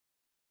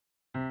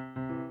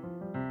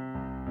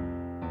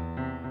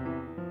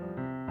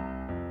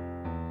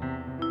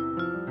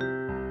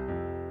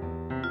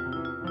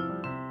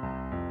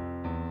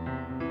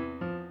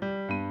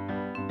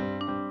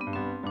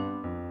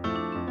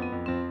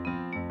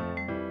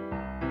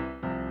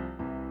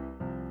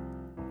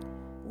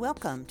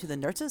Welcome to the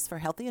Nurses for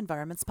Healthy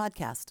Environments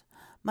podcast.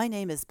 My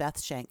name is Beth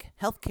Schenk,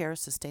 Healthcare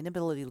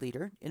Sustainability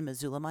Leader in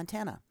Missoula,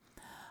 Montana.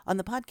 On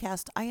the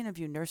podcast, I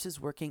interview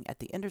nurses working at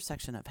the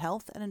intersection of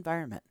health and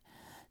environment.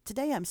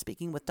 Today I'm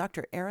speaking with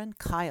Dr. Erin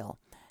Kyle,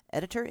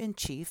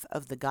 Editor-in-Chief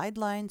of the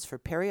Guidelines for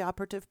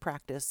Perioperative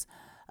Practice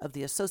of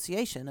the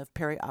Association of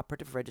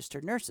Perioperative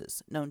Registered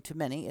Nurses, known to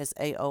many as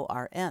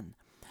AORN.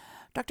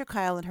 Dr.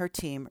 Kyle and her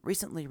team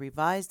recently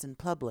revised and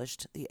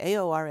published the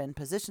AORN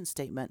Position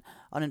Statement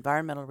on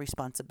Environmental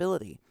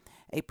Responsibility,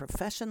 a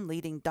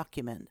profession-leading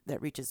document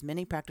that reaches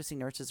many practicing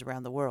nurses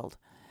around the world.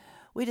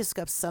 We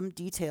discuss some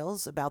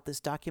details about this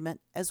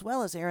document, as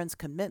well as Erin's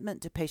commitment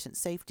to patient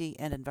safety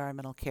and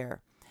environmental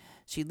care.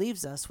 She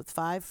leaves us with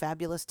 5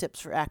 fabulous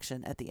tips for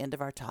action at the end of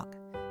our talk.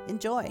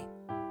 Enjoy!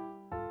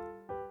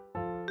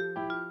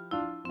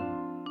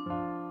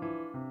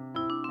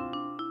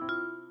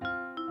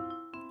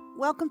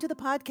 Welcome to the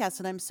podcast,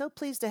 and I'm so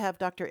pleased to have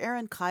Dr.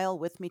 Erin Kyle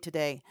with me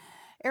today.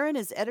 Erin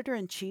is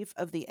Editor-in-Chief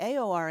of the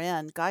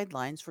AORN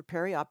Guidelines for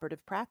Perioperative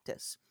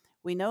Practice.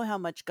 We know how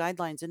much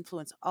guidelines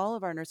influence all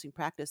of our nursing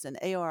practice, and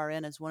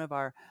AORN is one of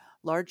our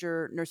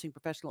larger nursing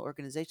professional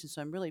organizations,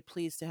 so I'm really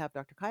pleased to have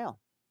Dr. Kyle.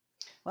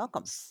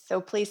 Welcome. So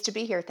pleased to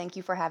be here. Thank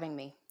you for having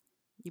me.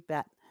 You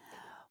bet.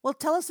 Well,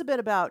 tell us a bit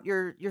about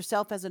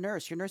yourself as a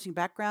nurse, your nursing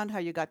background, how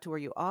you got to where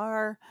you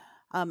are,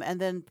 and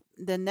then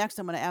next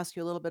I'm going to ask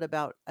you a little bit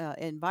about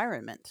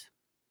environment.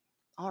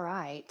 All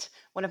right.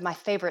 One of my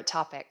favorite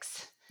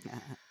topics.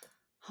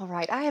 All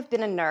right. I have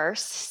been a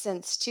nurse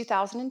since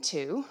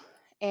 2002.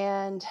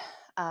 And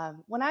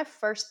when I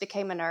first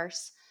became a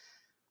nurse,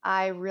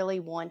 I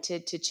really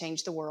wanted to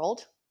change the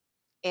world.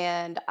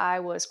 And I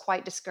was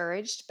quite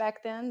discouraged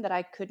back then that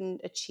I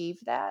couldn't achieve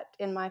that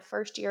in my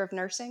first year of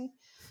nursing.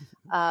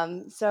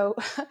 So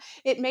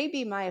it may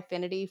be my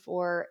affinity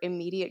for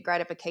immediate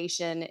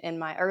gratification in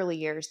my early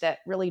years that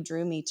really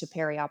drew me to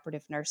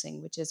perioperative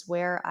nursing, which is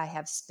where I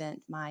have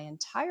spent my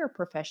entire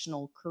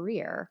professional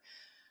career.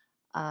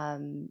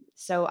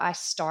 So I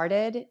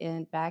started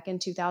back in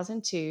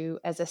 2002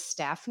 as a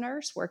staff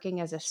nurse,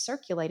 working as a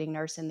circulating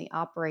nurse in the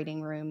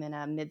operating room in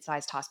a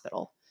mid-sized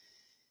hospital.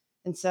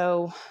 And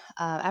so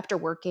after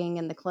working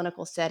in the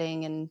clinical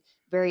setting and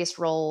various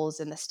roles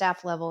in the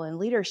staff level and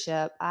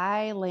leadership,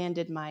 I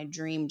landed my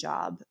dream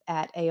job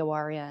at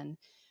AORN,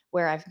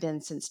 where I've been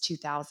since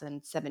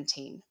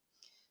 2017.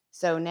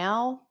 So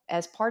now,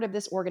 as part of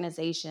this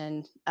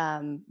organization,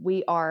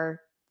 we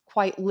are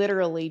quite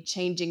literally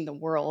changing the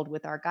world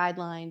with our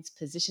guidelines,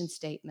 position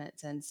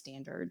statements, and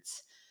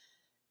standards.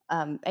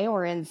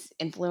 AORN's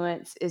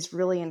influence is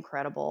really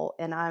incredible,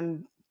 and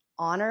I'm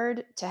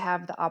honored to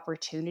have the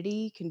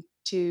opportunity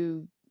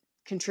to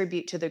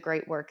contribute to the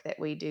great work that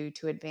we do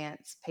to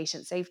advance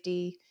patient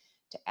safety,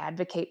 to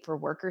advocate for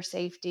worker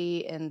safety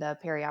in the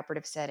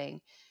perioperative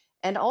setting,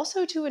 and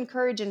also to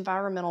encourage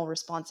environmental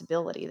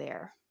responsibility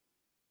there.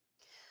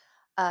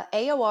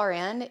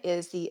 AORN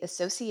is the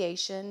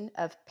Association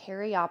of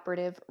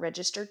Perioperative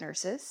Registered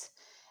Nurses,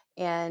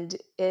 and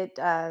it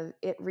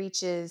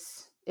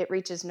reaches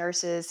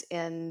nurses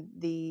in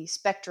the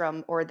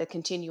spectrum or the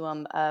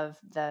continuum of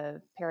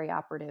the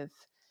perioperative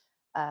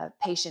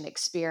patient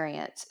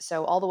experience.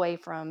 So all the way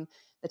from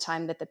the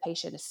time that the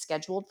patient is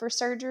scheduled for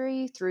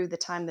surgery through the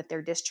time that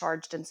they're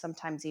discharged, and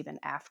sometimes even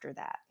after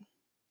that.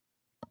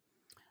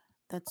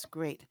 That's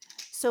great.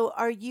 So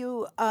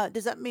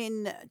does that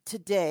mean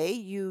today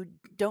you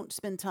don't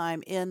spend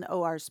time in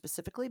OR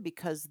specifically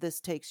because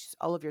this takes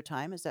all of your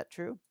time? Is that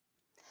true?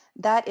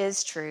 That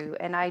is true,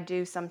 and I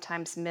do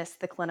sometimes miss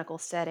the clinical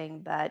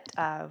setting. But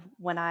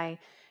when I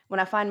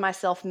find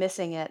myself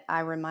missing it,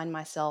 I remind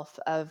myself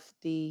of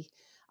the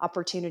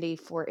opportunity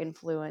for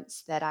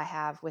influence that I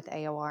have with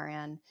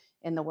AORN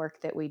in the work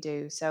that we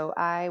do. So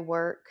I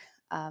work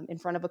in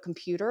front of a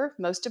computer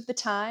most of the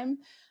time,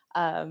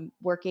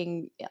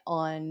 working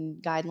on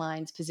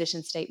guidelines,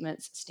 position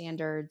statements,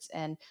 standards,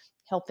 and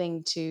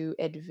helping to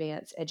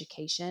advance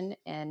education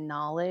and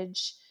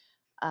knowledge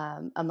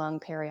among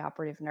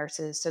perioperative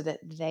nurses so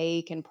that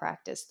they can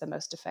practice the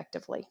most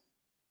effectively.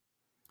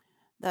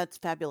 That's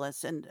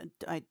fabulous, and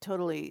I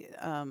totally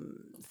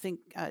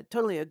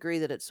totally agree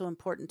that it's so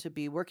important to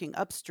be working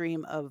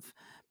upstream of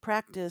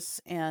practice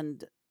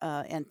and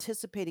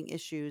anticipating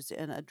issues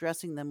and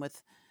addressing them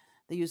with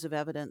the use of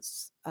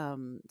evidence,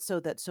 so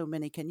that so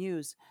many can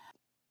use.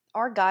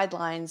 Our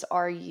guidelines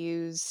are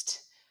used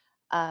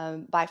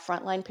by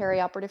frontline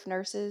perioperative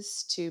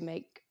nurses to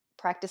make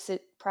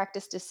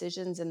practice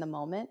decisions in the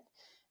moment.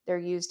 They're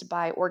used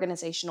by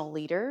organizational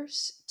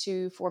leaders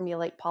to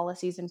formulate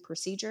policies and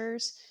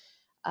procedures.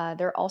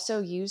 They're also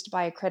used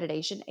by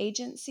accreditation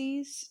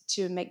agencies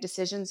to make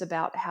decisions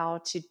about how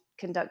to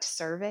conduct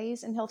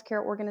surveys in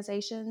healthcare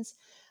organizations.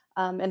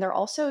 And they're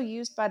also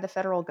used by the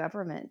federal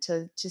government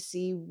to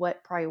see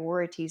what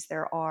priorities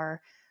there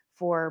are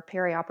for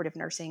perioperative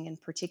nursing in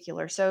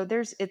particular. So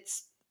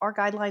our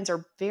guidelines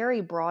are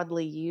very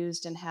broadly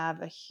used and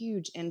have a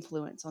huge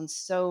influence on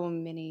so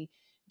many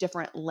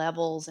different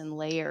levels and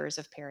layers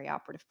of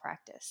perioperative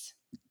practice.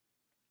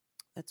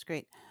 That's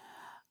great.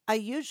 I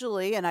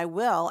usually, and I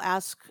will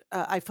ask,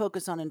 I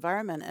focus on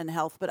environment and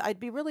health, but I'd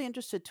be really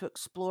interested to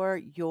explore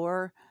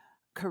your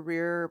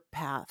career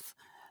path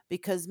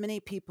because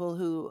many people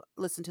who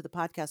listen to the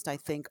podcast, I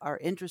think, are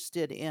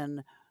interested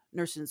in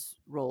nurses'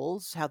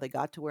 roles, how they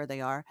got to where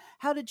they are.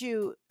 How did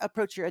you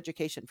approach your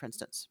education, for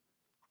instance?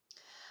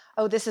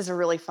 Oh, this is a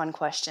really fun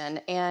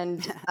question,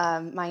 and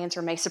my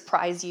answer may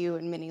surprise you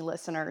and many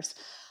listeners.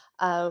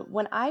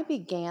 When I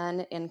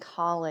began in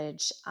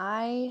college,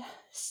 I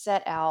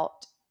set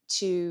out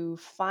to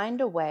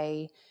find a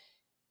way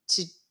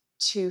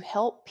to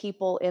help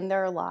people in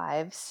their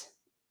lives,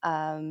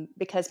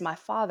 because my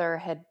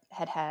father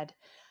had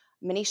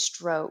many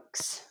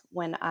strokes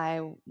when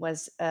I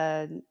was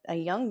a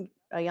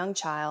young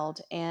child,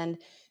 and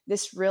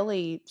this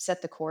really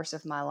set the course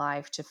of my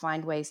life to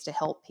find ways to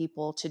help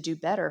people to do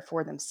better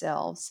for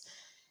themselves.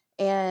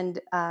 And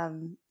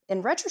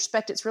in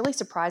retrospect, it's really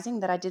surprising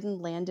that I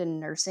didn't land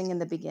in nursing in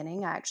the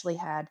beginning. I actually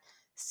had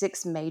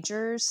six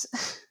majors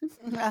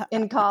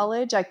in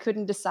college. I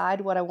couldn't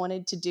decide what I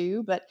wanted to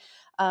do, but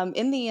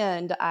in the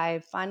end,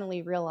 I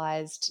finally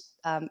realized,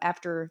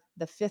 after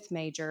the fifth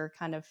major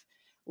kind of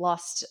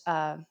lost.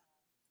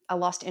 I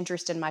lost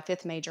interest in my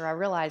fifth major. I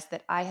realized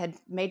that I had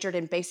majored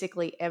in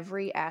basically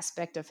every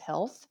aspect of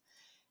health,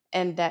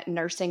 and that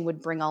nursing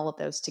would bring all of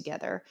those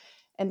together.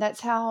 And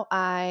that's how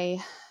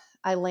I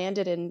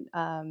landed in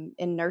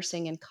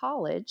nursing in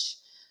college.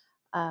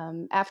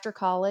 After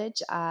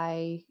college,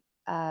 I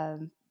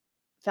um,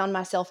 found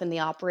myself in the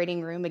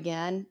operating room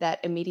again. That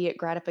immediate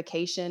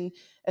gratification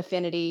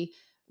affinity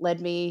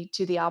led me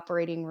to the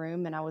operating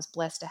room, and I was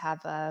blessed to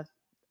have a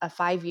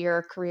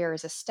 5-year career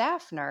as a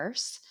staff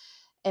nurse,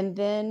 and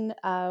then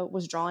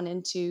was drawn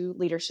into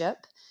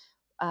leadership,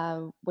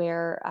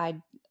 where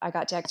I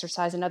got to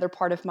exercise another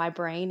part of my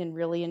brain and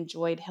really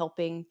enjoyed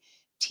helping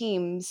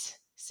teams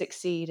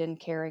succeed in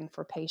caring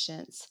for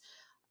patients.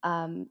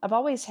 I've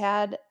always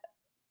had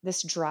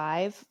this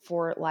drive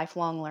for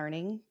lifelong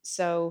learning.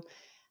 So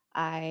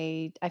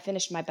I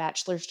finished my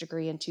bachelor's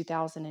degree in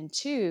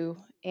 2002,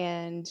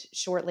 and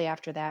shortly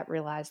after that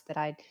realized that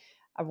I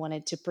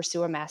wanted to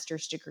pursue a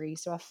master's degree.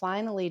 So I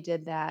finally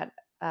did that,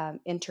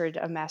 entered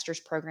a master's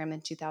program in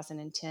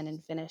 2010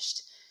 and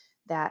finished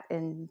that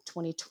in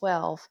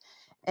 2012.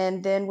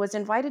 And then was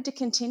invited to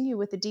continue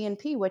with the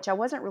DNP, which I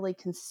wasn't really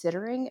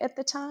considering at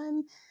the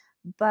time.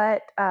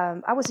 But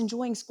I was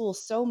enjoying school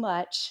so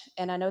much,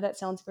 and I know that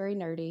sounds very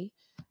nerdy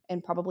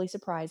and probably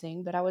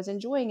surprising, but I was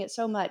enjoying it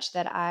so much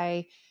that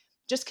I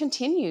just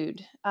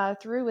continued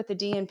through with the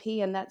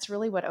DNP, and that's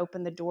really what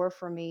opened the door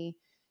for me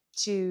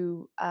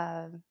to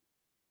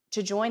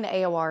join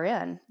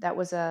AORN. That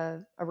was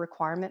a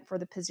requirement for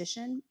the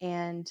position,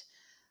 and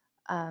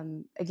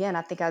again,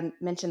 I think I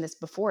mentioned this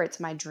before. It's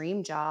my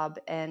dream job,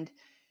 and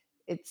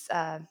it's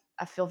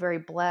I feel very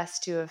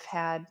blessed to have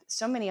had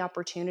so many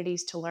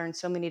opportunities to learn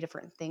so many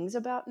different things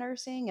about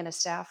nursing in a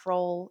staff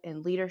role,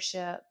 in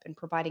leadership, and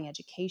providing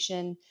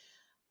education.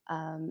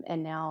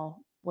 And now,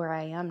 where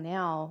I am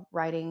now,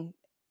 writing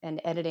and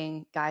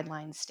editing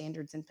guidelines,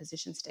 standards, and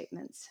position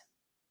statements.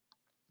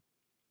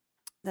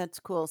 That's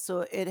cool.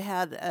 So it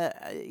had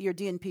your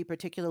DNP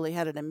particularly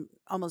had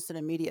almost an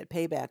immediate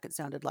payback. It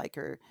sounded like,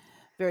 or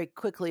very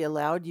quickly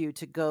allowed you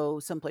to go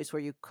someplace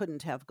where you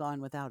couldn't have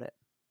gone without it.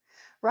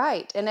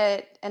 Right. And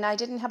I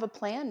didn't have a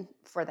plan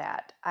for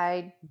that.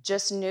 I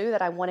just knew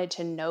that I wanted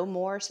to know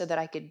more so that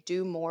I could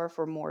do more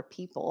for more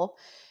people.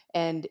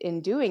 And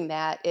in doing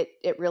that,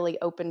 it really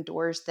opened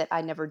doors that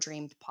I never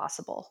dreamed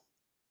possible.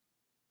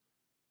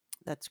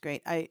 That's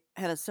great. I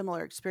had a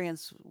similar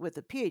experience with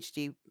the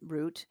PhD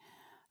route,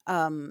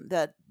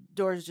 that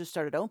doors just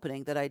started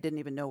opening that I didn't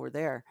even know were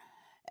there.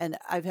 And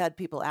I've had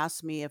people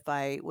ask me if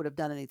I would have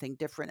done anything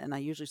different, and I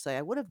usually say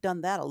I would have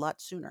done that a lot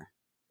sooner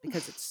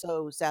because it's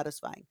so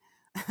satisfying.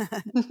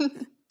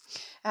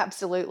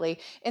 Absolutely.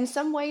 In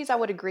some ways, I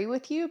would agree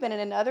with you, but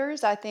in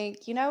others, I think,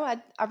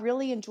 I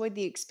really enjoyed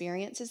the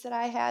experiences that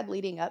I had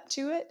leading up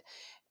to it.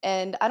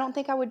 And I don't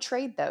think I would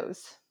trade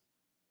those.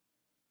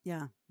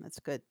 Yeah, that's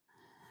good.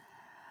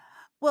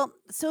 Well,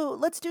 so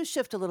let's do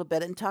shift a little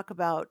bit and talk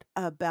about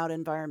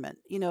environment.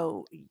 You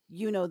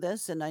know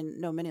this, and I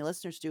know many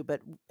listeners do.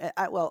 But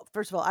well,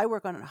 first of all, I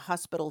work on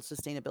hospital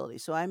sustainability,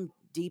 so I'm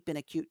deep in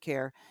acute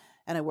care,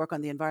 and I work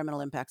on the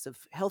environmental impacts of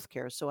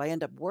healthcare. So I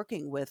end up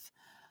working with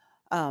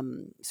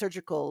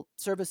surgical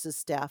services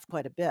staff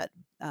quite a bit,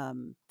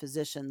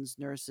 physicians,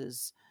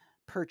 nurses,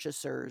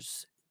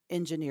 purchasers,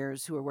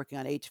 engineers who are working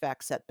on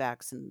HVAC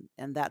setbacks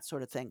and that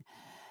sort of thing.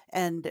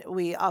 And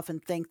we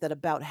often think that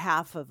about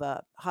half of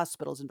a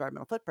hospital's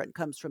environmental footprint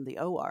comes from the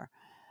OR,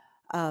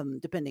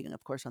 depending,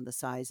 of course, on the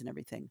size and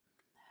everything.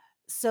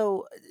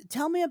 So,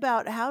 tell me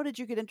about how did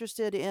you get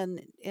interested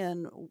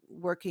in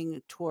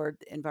working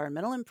toward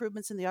environmental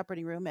improvements in the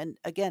operating room? And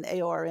again,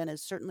 AORN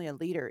is certainly a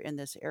leader in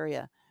this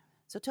area.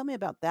 So, tell me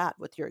about that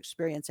with your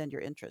experience and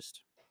your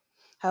interest.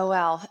 Oh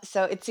wow.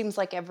 So it seems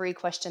like every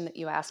question that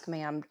you ask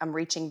me, I'm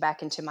reaching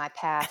back into my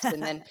past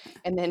and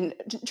then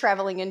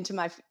traveling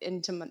into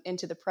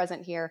into the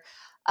present here.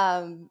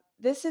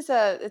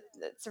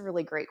 It's a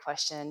really great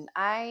question.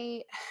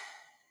 I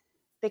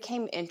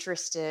became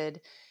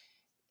interested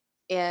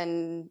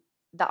in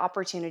the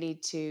opportunity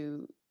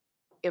to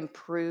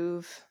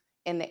improve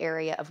in the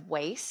area of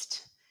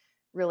waste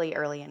really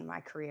early in my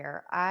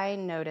career. I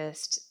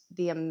noticed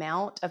the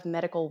amount of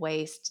medical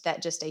waste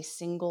that just a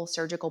single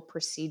surgical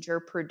procedure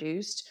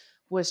produced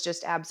was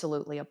just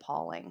absolutely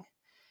appalling.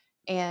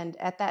 And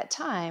at that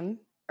time,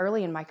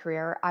 early in my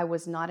career, I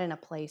was not in a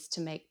place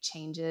to make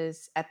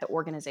changes at the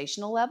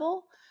organizational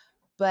level,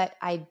 but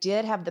I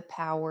did have the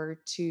power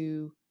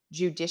to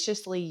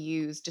judiciously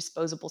use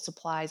disposable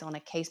supplies on a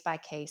case by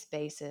case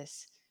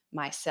basis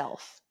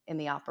myself in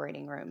the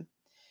operating room.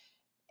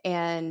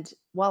 And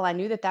while I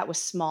knew that that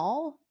was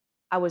small,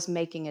 I was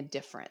making a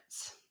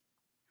difference.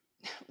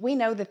 We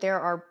know that there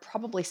are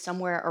probably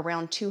somewhere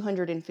around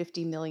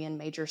 250 million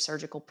major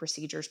surgical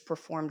procedures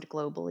performed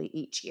globally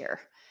each year.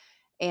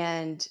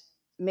 And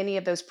many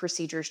of those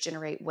procedures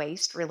generate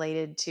waste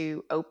related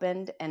to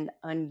opened and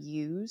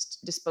unused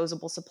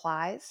disposable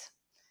supplies.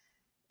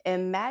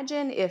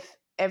 Imagine if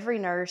every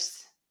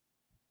nurse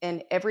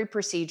in every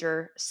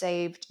procedure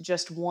saved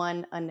just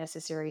one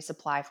unnecessary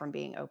supply from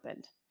being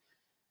opened.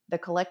 The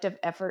collective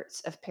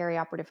efforts of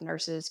perioperative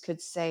nurses could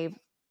save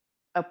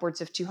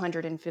upwards of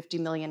 250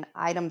 million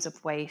items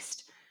of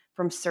waste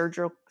from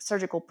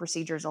surgical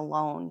procedures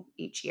alone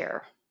each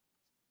year.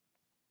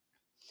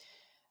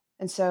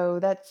 And so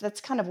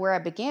that's kind of where I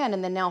began.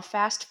 And then now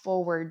fast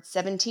forward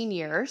 17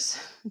 years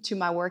to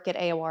my work at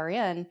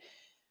AORN,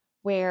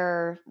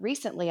 where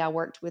recently I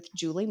worked with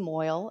Julie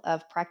Moyle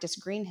of Practice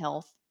Green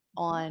Health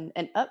on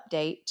an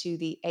update to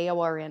the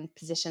AORN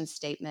position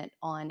statement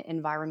on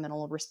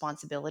environmental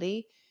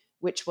responsibility,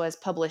 which was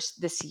published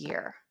this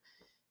year.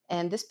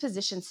 And this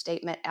position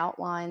statement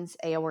outlines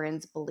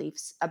AORN's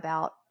beliefs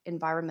about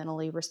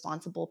environmentally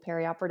responsible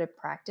perioperative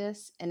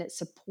practice, and it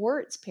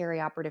supports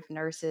perioperative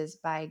nurses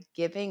by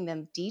giving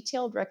them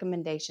detailed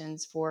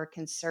recommendations for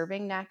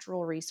conserving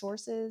natural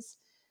resources,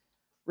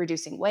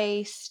 reducing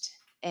waste,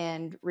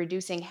 and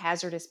reducing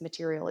hazardous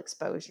material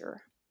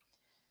exposure.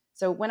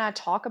 So when I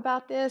talk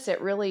about this,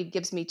 it really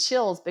gives me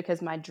chills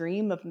because my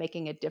dream of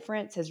making a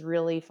difference has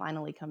really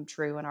finally come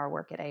true in our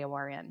work at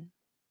AORN.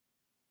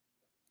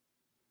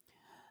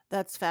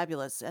 That's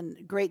fabulous,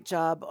 and great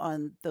job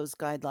on those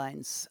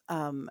guidelines.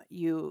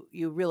 You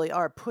really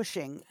are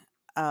pushing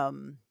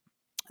um,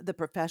 the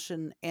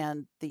profession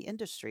and the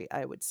industry,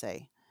 I would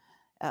say,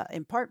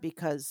 in part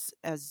because,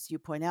 as you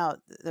point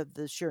out,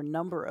 the sheer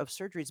number of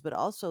surgeries, but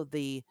also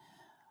the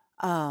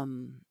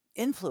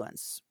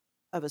influence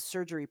of a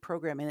surgery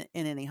program in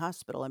any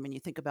hospital. I mean,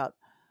 you think about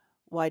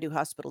why do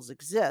hospitals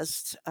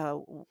exist?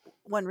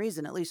 One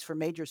reason, at least for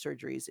major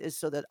surgeries, is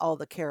so that all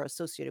the care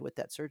associated with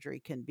that surgery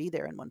can be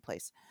there in one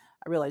place.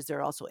 I realize there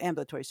are also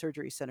ambulatory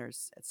surgery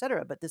centers, et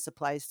cetera, but this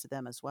applies to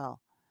them as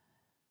well.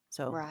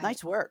 So Right.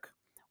 nice work.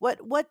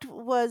 What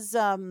was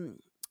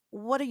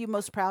what are you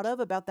most proud of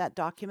about that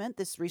document,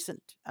 this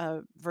recent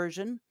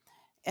version,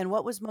 and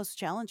what was most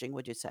challenging?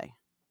 Would you say?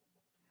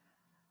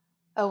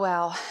 Oh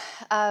wow.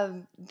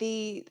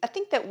 The I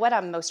think that what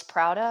I'm most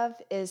proud of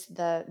is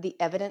the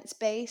evidence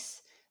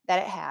base that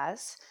it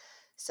has.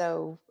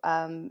 So,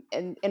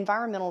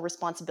 environmental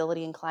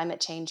responsibility and climate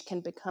change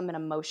can become an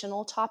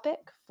emotional topic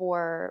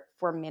for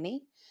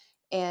many,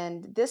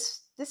 and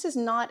this is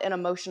not an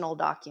emotional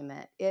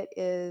document. It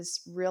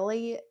is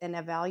really an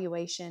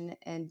evaluation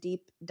and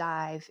deep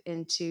dive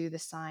into the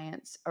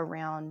science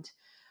around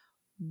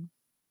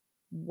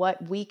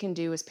what we can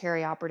do as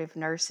perioperative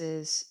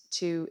nurses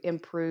to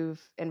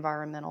improve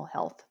environmental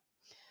health,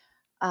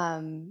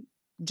 um,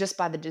 just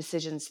by the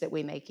decisions that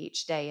we make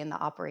each day in the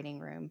operating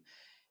room.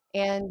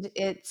 And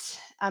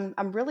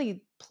I'm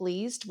really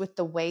pleased with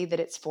the way that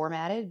it's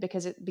formatted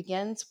because it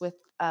begins with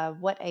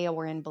what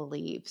AORN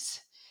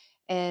believes.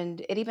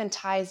 And it even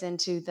ties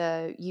into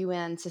the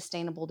UN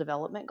Sustainable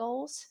Development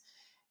Goals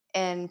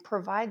and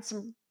provides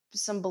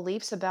some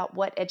beliefs about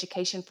what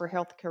education for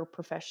healthcare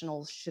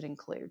professionals should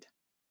include.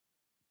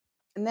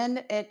 And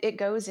then it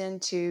goes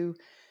into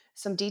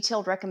some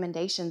detailed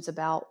recommendations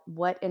about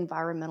what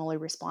environmentally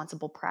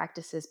responsible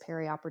practices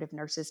perioperative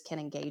nurses can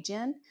engage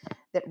in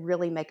that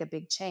really make a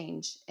big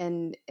change.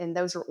 And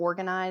those are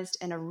organized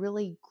in a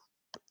really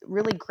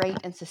great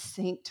and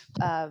succinct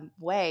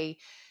way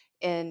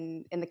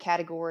in the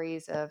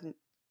categories of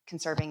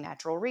conserving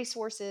natural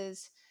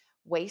resources,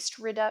 waste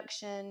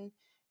reduction,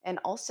 and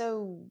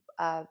also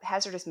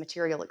hazardous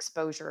material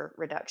exposure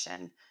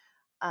reduction.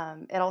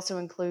 It also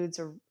includes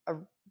a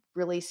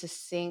really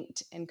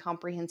succinct and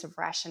comprehensive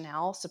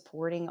rationale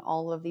supporting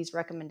all of these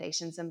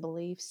recommendations and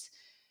beliefs.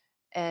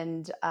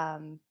 And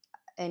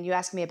and you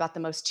asked me about the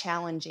most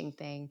challenging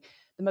thing.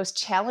 The most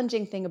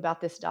challenging thing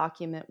about this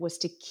document was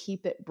to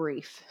keep it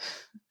brief.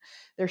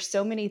 There's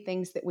so many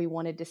things that we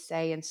wanted to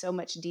say and so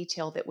much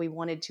detail that we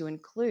wanted to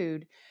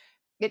include.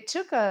 It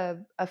took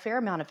a fair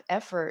amount of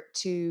effort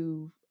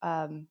to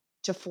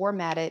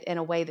format it in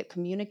a way that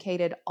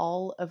communicated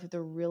all of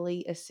the really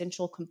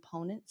essential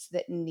components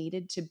that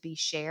needed to be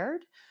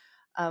shared.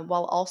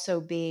 while also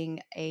being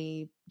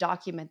a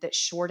document that's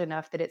short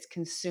enough that it's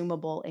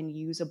consumable and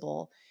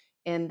usable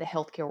in the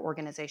healthcare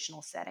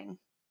organizational setting.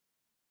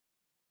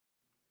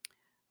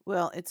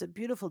 Well, it's a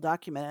beautiful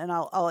document, and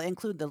I'll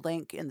include the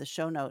link in the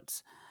show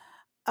notes.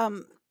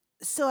 Um,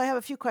 so I have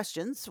a few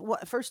questions.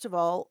 First of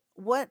all,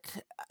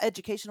 what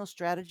educational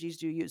strategies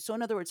do you use? So,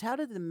 in other words, how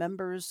do the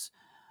members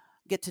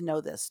get to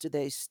know this? Do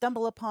they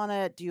stumble upon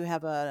it? Do you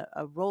have a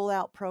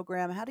rollout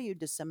program? How do you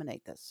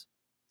disseminate this?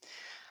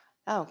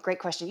 Oh, great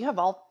question. You have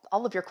all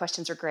of your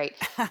questions are great.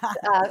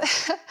 Uh,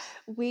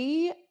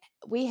 we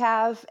we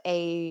have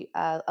a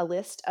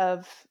list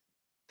of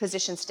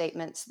position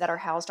statements that are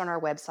housed on our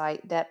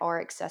website that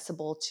are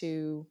accessible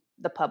to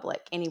the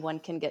public. Anyone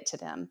can get to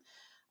them.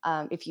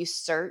 If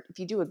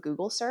you do a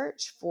Google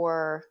search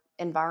for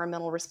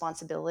environmental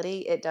responsibility,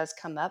 it does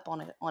come up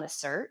on a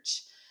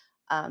search.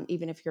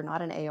 Even if you're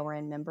not an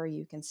AORN member,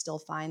 you can still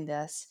find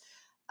this.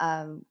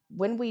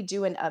 When we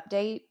do an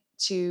update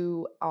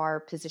to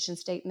our position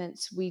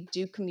statements, we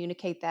do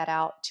communicate that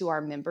out to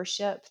our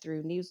membership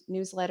through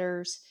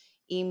newsletters,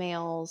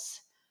 emails,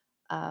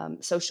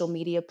 social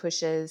media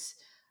pushes,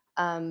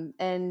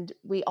 and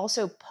we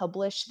also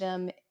publish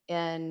them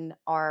in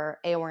our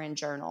AORN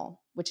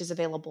journal, which is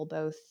available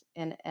both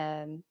in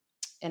an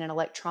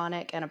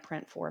electronic and a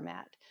print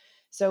format.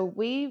 So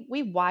we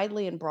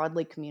widely and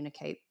broadly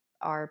communicate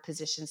our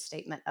position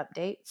statement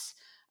updates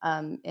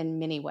in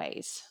many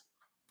ways.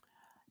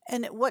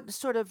 And what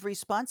sort of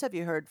response have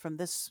you heard from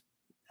this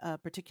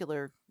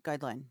particular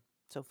guideline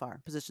so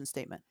far, position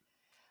statement?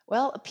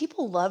 Well,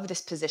 people love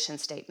this position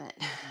statement,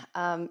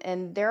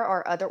 and there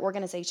are other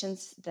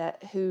organizations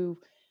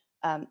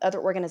other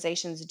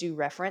organizations do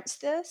reference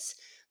this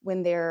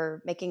when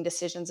they're making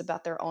decisions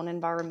about their own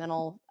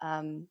environmental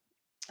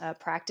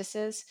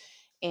practices.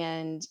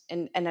 And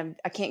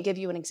I can't give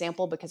you an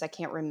example because I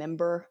can't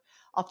remember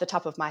off the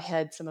top of my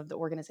head some of the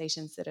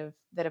organizations that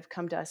have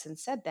come to us and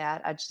said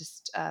that. I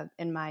just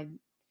in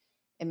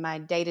my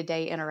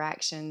day-to-day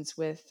interactions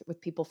with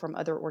people from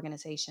other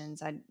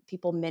organizations,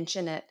 people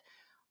mention it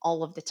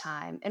all of the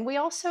time. And we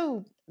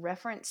also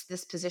reference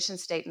this position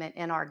statement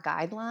in our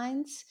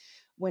guidelines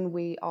when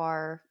we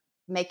are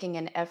making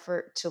an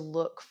effort to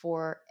look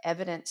for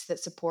evidence that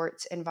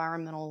supports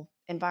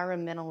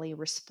environmentally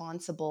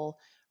responsible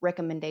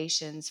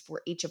recommendations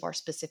for each of our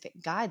specific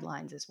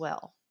guidelines as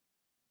well.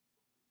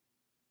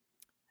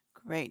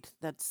 Great.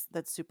 That's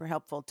super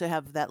helpful to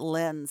have that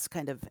lens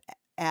kind of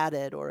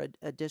added or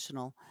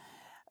additional.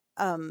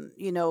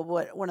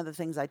 What one of the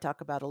things I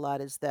talk about a lot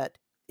is that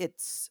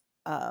it's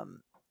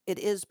it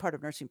is part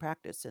of nursing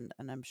practice, and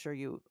I'm sure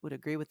you would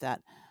agree with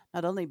that.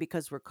 Not only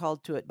because we're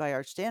called to it by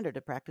our standard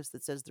of practice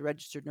that says the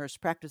registered nurse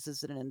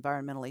practices in an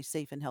environmentally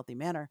safe and healthy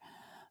manner,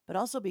 but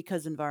also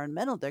because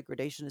environmental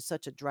degradation is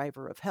such a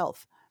driver of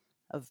health,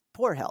 of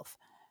poor health.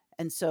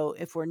 And so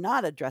if we're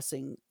not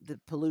addressing the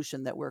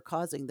pollution that we're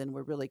causing, then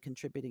we're really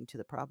contributing to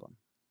the problem.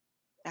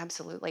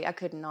 Absolutely. I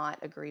could not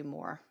agree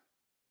more.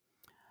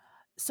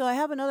 So I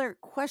have another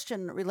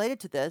question related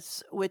to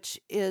this, which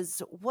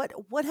is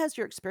what has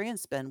your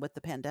experience been with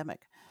the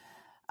pandemic?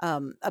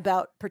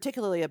 About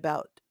particularly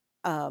about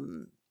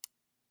um,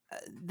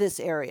 this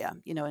area,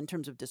 in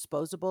terms of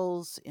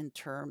disposables, in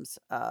terms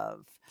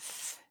of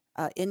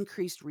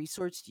increased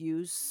resource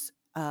use,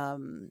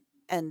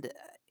 and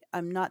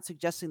I'm not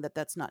suggesting that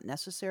that's not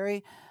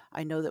necessary.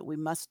 I know that we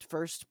must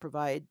first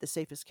provide the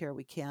safest care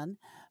we can,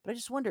 but I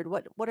just wondered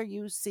what are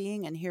you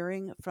seeing and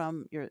hearing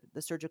from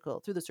the surgical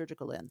through the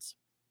surgical lens?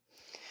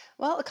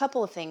 Well, a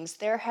couple of things.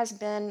 There has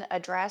been a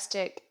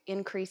drastic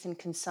increase in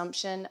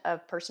consumption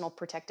of personal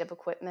protective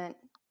equipment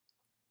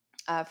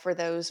for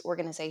those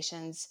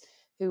organizations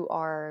who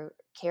are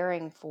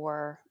caring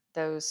for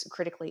those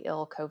critically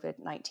ill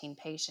COVID-19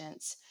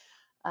 patients.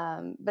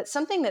 But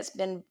something that's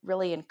been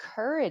really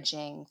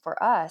encouraging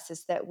for us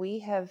is that we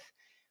have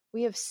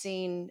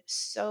seen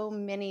so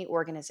many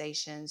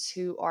organizations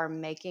who are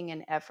making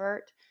an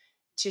effort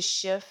to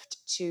shift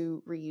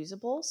to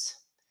reusables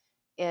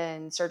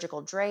in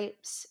surgical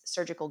drapes,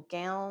 surgical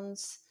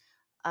gowns,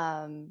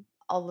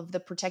 all of the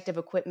protective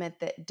equipment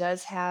that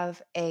does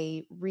have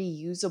a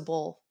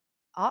reusable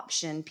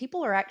option.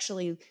 People are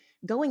actually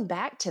going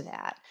back to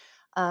that.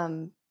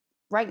 Um,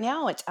 right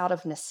now, it's out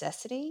of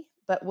necessity.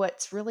 But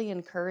what's really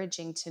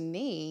encouraging to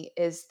me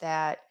is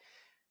that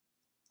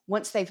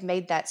once they've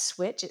made that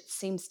switch, it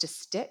seems to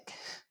stick.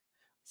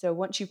 So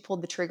once you've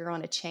pulled the trigger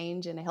on a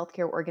change in a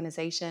healthcare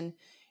organization,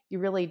 you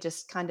really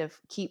just kind of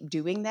keep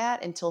doing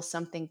that until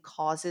something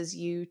causes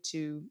you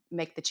to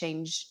make the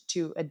change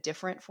to a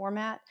different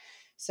format.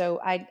 So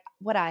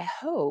what I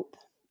hope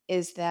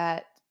is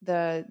that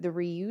the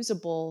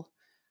reusable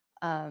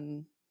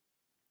um,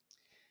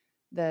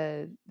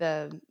 the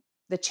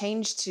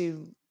change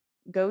to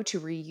go to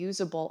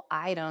reusable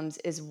items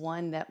is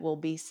one that will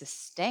be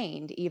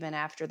sustained even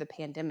after the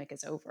pandemic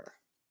is over.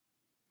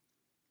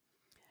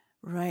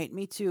 Right,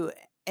 me too.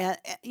 And,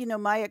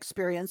 my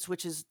experience,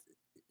 which is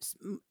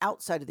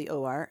outside of the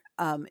OR,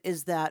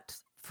 is that,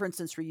 for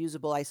instance,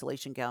 reusable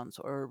isolation gowns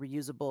or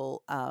reusable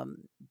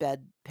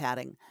bed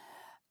padding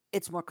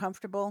it's more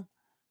comfortable.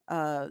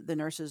 The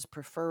nurses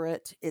prefer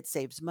it. It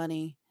saves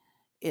money.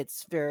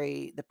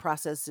 The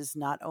process is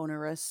not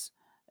onerous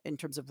in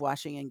terms of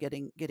washing and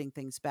getting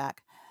things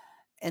back.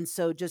 And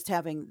so just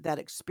having that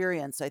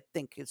experience, I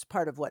think, is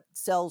part of what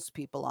sells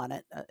people on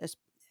it.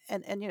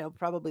 And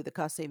probably the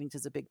cost savings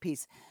is a big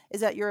piece.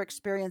 Is that your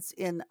experience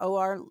in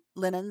OR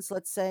linens,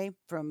 let's say,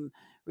 from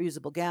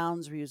reusable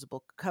gowns, reusable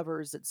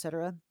covers,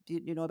 etc.? Do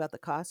you know about the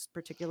cost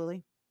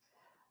particularly?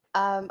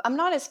 I'm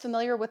not as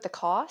familiar with the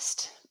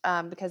cost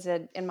because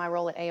in my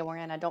role at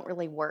AORN, I don't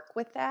really work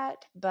with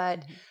that. But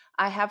Mhm.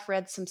 I have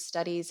read some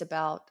studies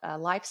about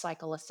life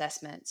cycle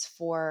assessments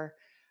for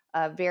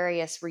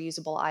various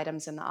reusable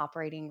items in the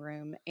operating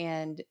room.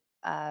 And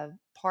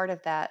part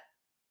of that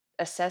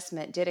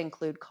assessment did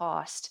include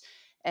cost.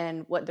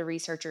 And what the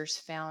researchers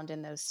found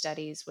in those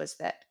studies was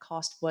that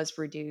cost was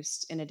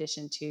reduced in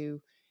addition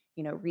to,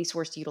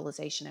 resource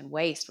utilization and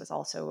waste was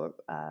also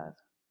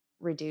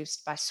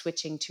reduced by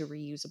switching to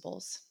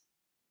reusables.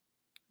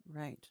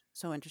 Right.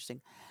 So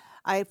interesting.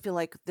 I feel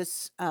like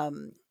this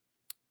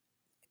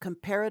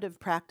comparative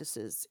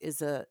practices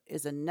is a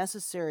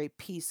necessary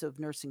piece of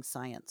nursing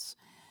science.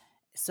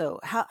 So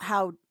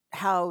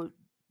how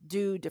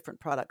do different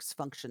products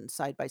function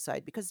side by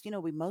side? Because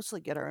we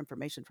mostly get our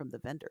information from the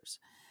vendors,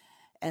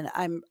 and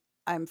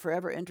I'm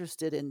forever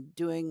interested in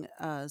doing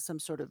some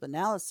sort of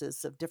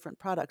analysis of different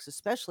products,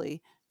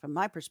 especially from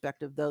my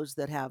perspective, those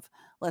that have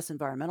less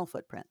environmental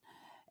footprint,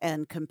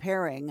 and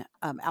comparing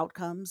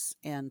outcomes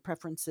and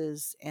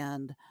preferences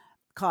and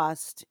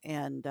cost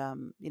and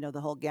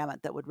the whole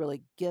gamut that would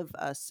really give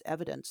us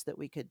evidence that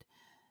we could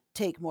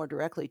take more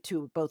directly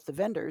to both the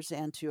vendors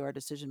and to our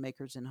decision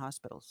makers in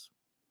hospitals.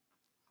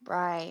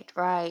 Right,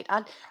 right.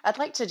 I'd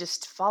like to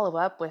just follow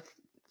up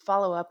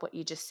what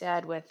you just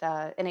said with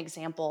an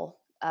example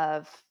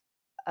of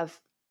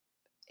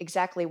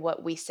exactly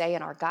what we say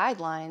in our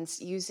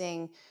guidelines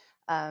using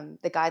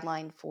the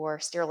guideline for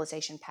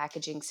sterilization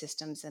packaging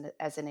systems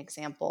as an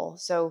example.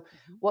 So,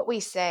 Mhm, what we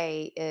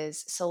say is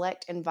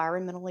select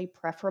environmentally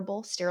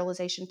preferable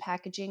sterilization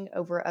packaging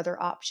over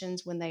other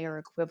options when they are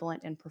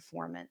equivalent in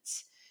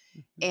performance.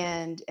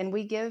 mhm. And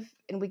we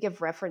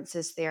give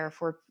references there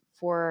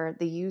for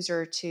the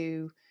user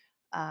to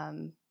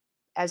um,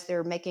 as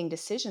they're making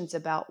decisions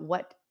about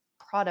what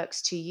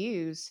products to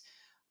use,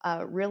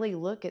 really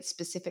look at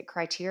specific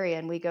criteria.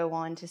 And we go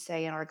on to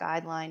say in our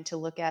guideline to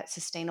look at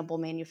sustainable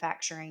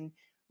manufacturing,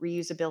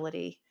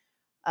 reusability,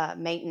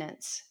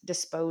 maintenance,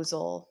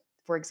 disposal,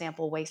 for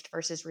example, waste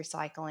versus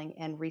recycling,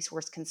 and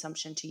resource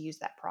consumption to use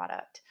that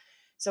product.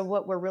 So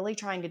what we're really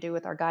trying to do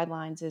with our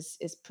guidelines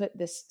is put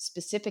this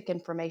specific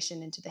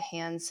information into the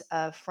hands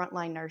of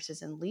frontline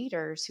nurses and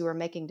leaders who are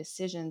making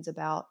decisions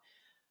about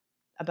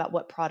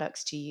what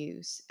products to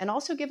use, and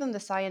also give them the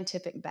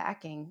scientific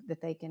backing that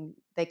they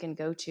can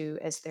go to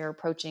as they're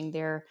approaching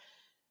their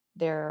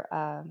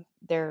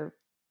the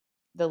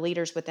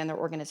leaders within their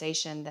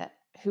organization that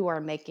who are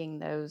making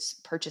those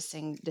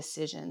purchasing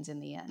decisions in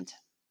the end.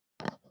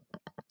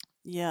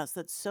 Yes,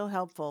 that's so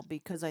helpful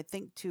because I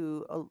think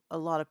to a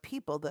lot of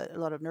people, that a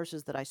lot of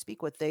nurses that I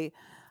speak with, they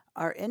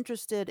are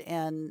interested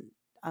and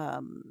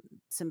um,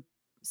 sym-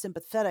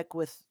 sympathetic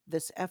with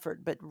this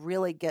effort, but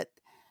really get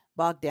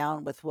bogged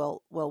down with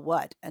well,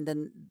 what, and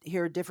then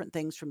hear different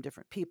things from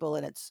different people,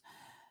 and it's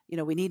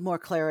we need more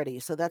clarity.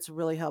 So that's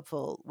really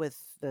helpful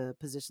with the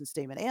position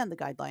statement and the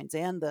guidelines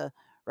and the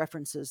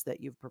references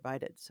that you've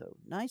provided. So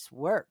nice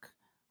work.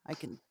 I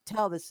can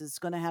tell this is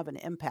going to have an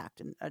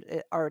impact, and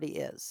it already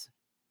is.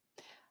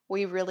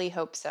 We really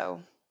hope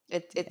so.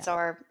 It, Yeah. it's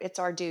our it's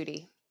our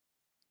duty.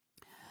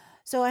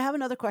 So I have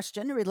another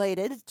question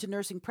related to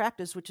nursing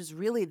practice, which is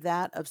really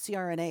that of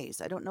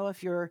CRNAs. I don't know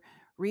if your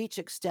reach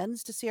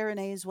extends to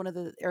CRNAs. One of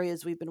the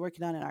areas we've been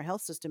working on in our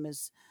health system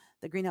is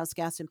the greenhouse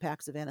gas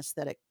impacts of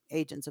anesthetic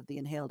agents, of the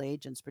inhaled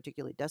agents,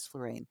 particularly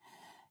desflurane.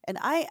 And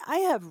I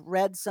have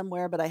read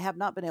somewhere, but I have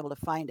not been able to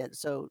find it.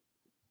 So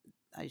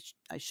I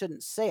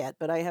shouldn't say it,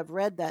 but I have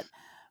read that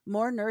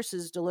more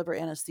nurses deliver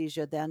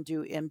anesthesia than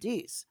do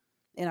MDs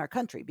in our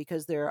country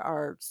because there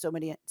are so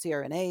many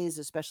CRNAs,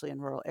 especially in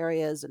rural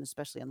areas and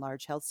especially in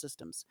large health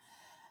systems.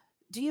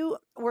 Do you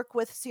work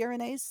with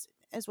CRNAs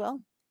as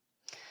well?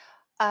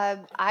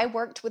 I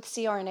worked with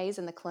CRNAs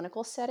in the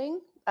clinical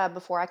setting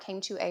before I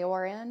came to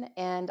AORN,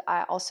 and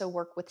I also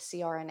work with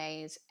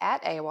CRNAs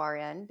at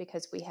AORN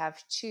because we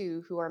have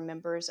two who are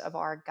members of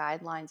our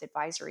guidelines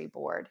advisory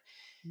board.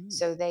 Mm.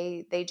 So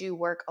they do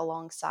work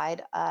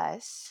alongside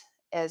us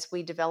as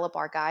we develop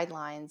our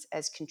guidelines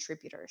as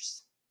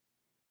contributors.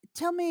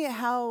 Tell me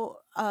how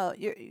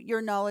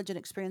your knowledge and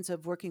experience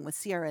of working with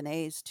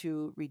CRNAs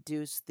to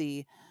reduce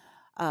the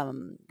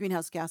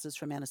greenhouse gases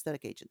from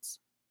anesthetic agents.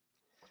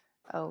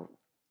 Oh,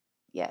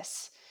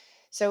 yes.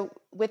 So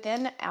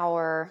within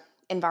our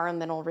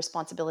environmental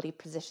responsibility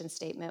position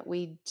statement,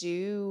 we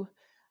do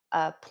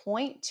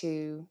point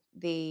to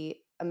the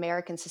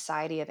American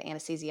Society of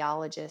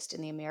Anesthesiologists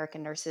and the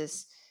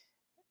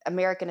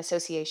American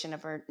Association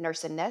of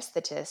Nurse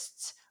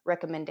Anesthetists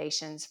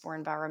recommendations for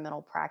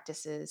environmental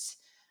practices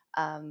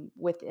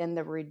within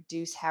the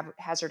reduce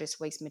hazardous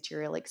waste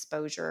material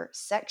exposure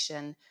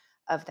section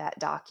of that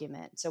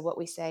document. So what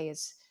we say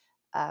is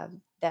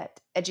that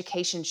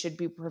education should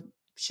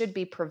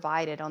be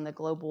provided on the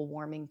global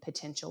warming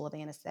potential of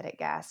anesthetic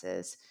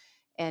gases,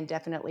 and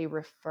definitely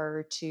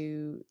refer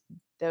to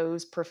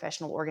those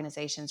professional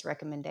organizations'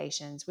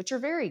 recommendations, which are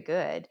very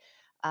good,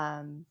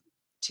 um,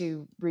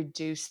 to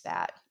reduce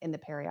that in the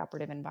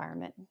perioperative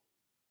environment.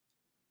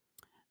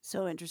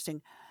 So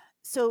interesting.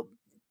 So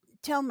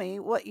tell me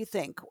what you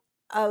think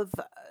of,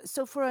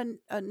 so for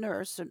a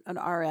nurse, an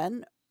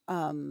RN,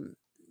 um,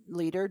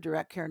 leader,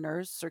 direct care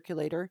nurse,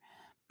 circulator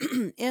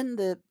in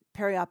the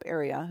periop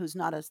area who's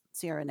not a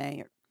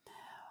CRNA,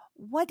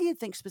 what do you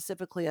think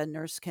specifically a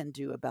nurse can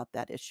do about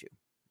that issue?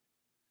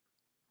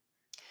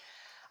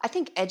 I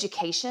think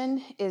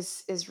education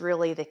is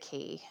really the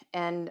key.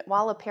 And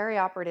while a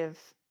perioperative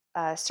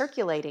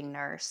circulating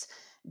nurse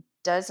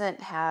doesn't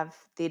have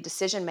the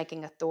decision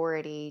making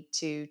authority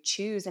to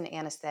choose an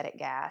anesthetic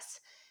gas,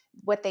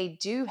 what they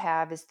do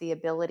have is the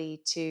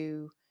ability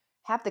to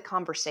have the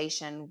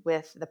conversation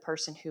with the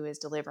person who is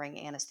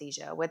delivering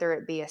anesthesia, whether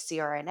it be a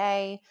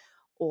CRNA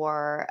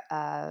or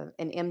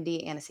an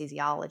MD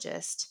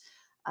anesthesiologist.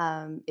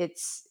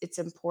 It's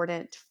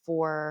important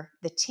for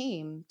the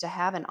team to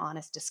have an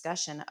honest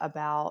discussion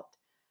about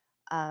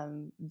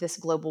this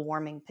global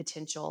warming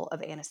potential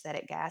of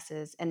anesthetic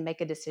gases and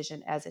make a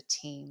decision as a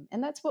team.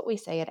 And that's what we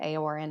say at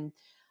AORN,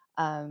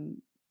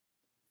 um,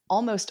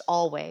 almost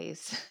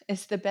always.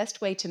 Is the best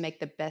way to make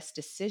the best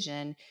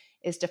decision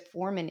is to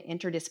form an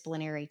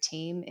interdisciplinary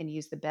team and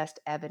use the best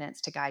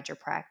evidence to guide your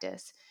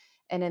practice.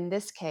 And in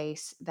this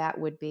case, that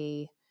would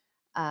be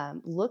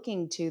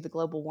looking to the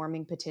global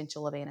warming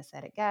potential of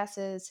anesthetic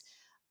gases,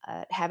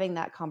 having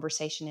that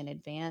conversation in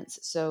advance.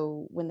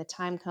 So when the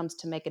time comes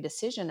to make a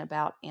decision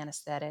about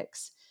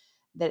anesthetics,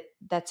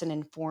 that's an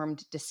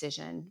informed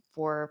decision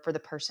for the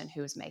person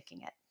who is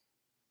making it.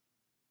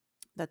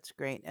 That's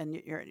great, and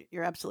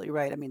you're absolutely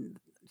right. I mean,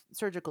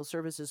 surgical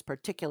services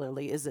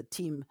particularly is a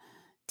team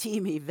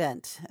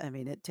event. I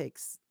mean, it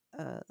takes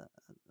uh,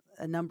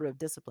 a number of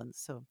disciplines.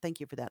 So thank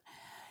you for that.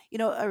 You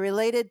know, a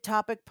related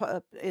topic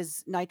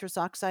is nitrous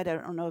oxide. I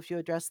don't know if you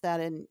addressed that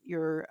in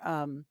your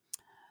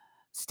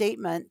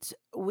statement.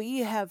 We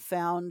have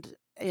found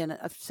in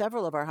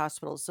several of our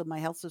hospitals, so my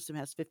health system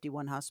has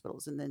 51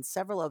 hospitals, and then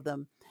several of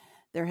them,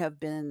 there have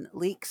been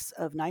leaks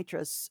of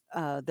nitrous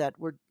that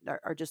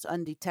are just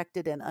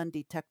undetected and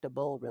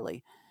undetectable,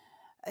 really,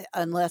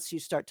 unless you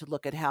start to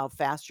look at how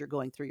fast you're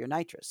going through your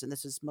nitrous. And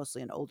this is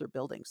mostly in older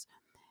buildings.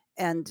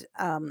 And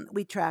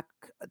we track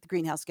the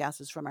greenhouse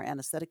gases from our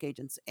anesthetic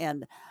agents,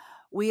 and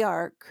we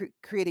are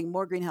creating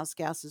more greenhouse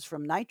gases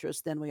from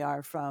nitrous than we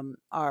are from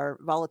our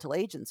volatile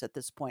agents at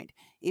this point,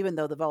 even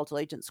though the volatile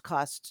agents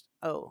cost,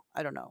 oh,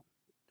 I don't know,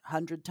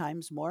 100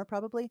 times more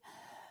probably.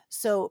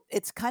 So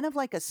it's kind of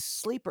like a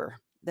sleeper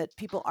that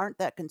people aren't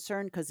that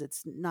concerned because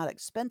it's not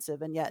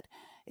expensive, and yet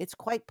it's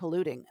quite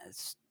polluting.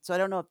 So I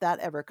don't know if that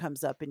ever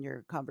comes up in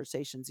your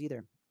conversations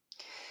either.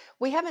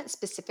 We haven't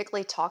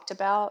specifically talked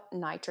about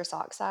nitrous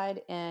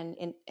oxide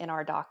in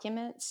our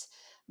documents,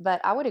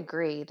 but I would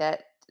agree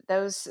that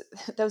those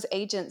those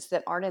agents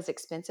that aren't as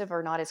expensive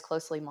are not as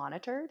closely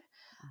monitored.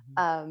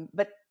 Mhm.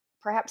 But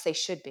perhaps they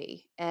should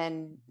be.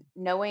 And Mhm.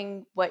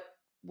 knowing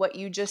what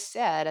you just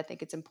said, I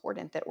think it's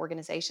important that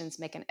organizations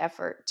make an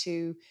effort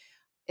to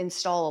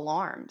install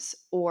alarms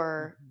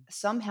or Mhm.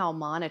 somehow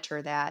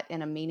monitor that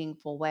in a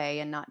meaningful way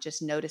and not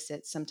just notice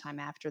it sometime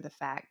after the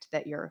fact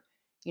that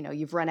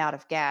you've run out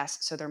of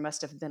gas, so there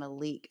must have been a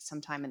leak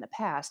sometime in the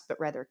past, but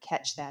rather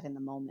catch Mhm. that in the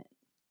moment.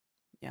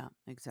 Yeah,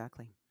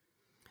 exactly.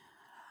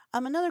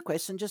 Another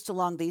question, just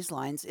along these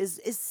lines,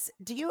 is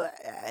do you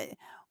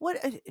what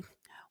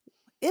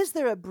is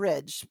there a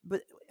bridge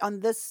but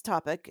on this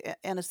topic,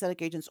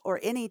 anesthetic agents, or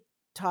any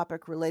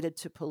topic related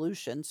to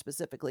pollution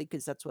specifically,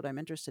 because that's what I'm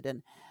interested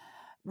in,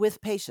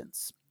 with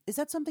patients? Is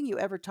that something you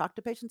ever talk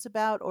to patients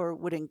about, or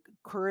would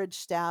encourage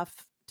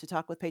staff to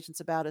talk with patients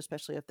about,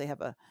 especially if they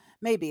have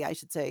maybe I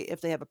should say, if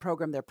they have a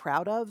program they're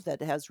proud of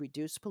that has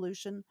reduced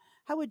pollution?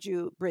 How would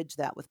you bridge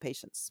that with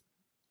patients?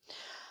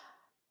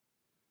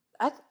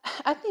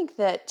 I think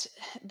that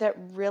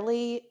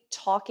really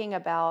talking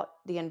about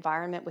the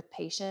environment with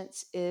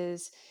patients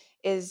is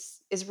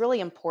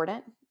really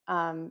important.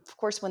 Of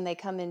course, when they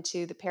come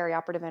into the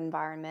perioperative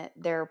environment,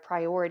 their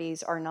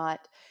priorities are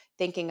not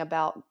thinking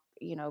about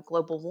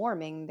global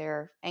warming.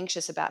 They're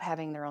anxious about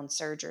having their own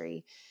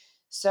surgery.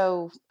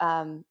 So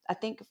I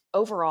think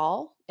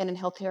overall, in a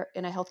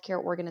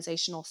healthcare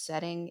organizational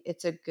setting,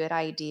 it's a good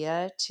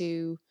idea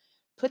to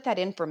put that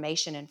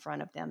information in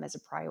front of them as a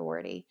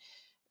priority.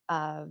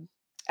 um,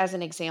 as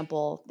an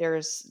example, there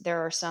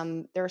are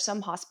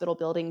some hospital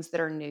buildings that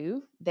are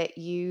new that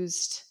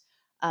used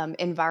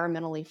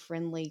environmentally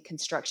friendly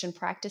construction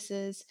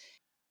practices.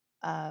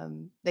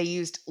 They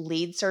used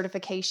LEED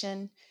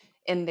certification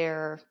in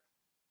their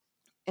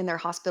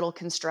hospital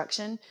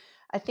construction.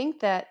 I think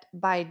that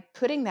by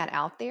putting that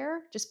out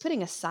there, just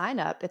putting a sign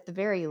up at the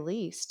very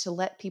least to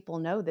let people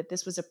know that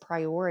this was a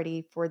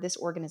priority for this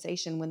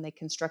organization when they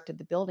constructed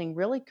the building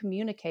really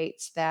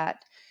communicates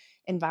that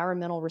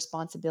environmental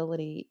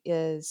responsibility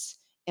is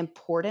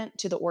important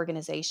to the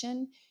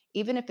organization,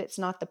 even if it's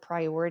not the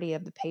priority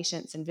of the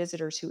patients and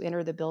visitors who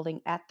enter the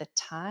building at the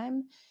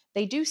time.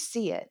 They do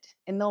see it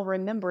and they'll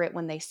remember it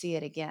when they see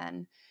it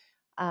again.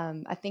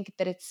 I think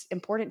that it's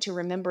important to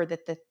remember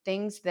that the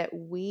things that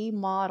we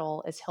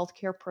model as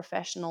healthcare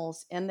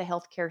professionals in the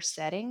healthcare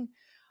setting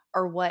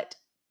are what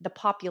the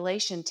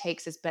population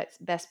takes as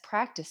best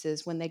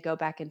practices when they go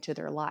back into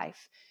their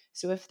life.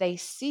 So if they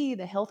see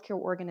the healthcare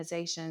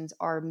organizations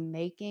are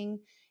making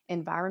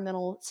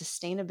environmental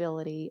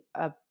sustainability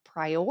a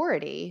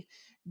priority,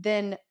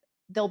 then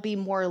they'll be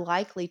more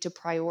likely to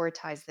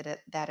prioritize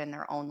that in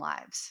their own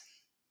lives.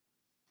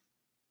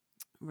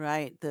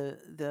 Right.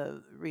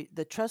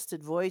 The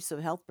trusted voice of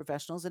health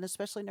professionals and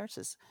especially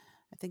nurses.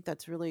 I think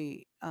that's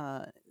really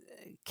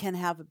can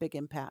have a big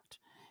impact.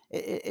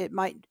 It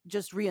might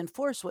just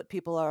reinforce what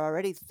people are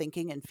already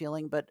thinking and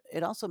feeling, but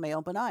it also may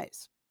open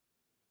eyes.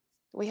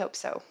 We hope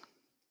so.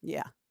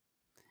 Yeah.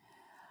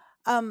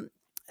 Um,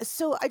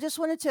 so I just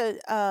wanted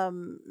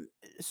to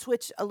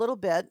switch a little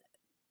bit,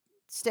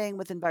 staying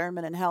with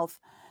environment and health,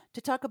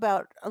 to talk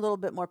about a little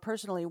bit more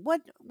personally.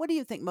 What do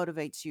you think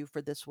motivates you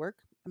for this work?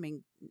 I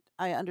mean,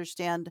 I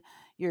understand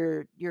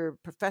your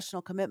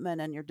professional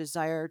commitment and your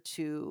desire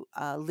to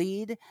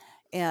lead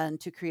and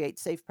to create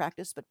safe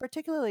practice, but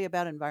particularly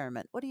about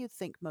environment. What do you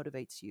think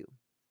motivates you?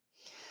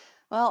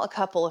 Well, a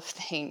couple of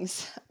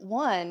things.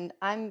 One,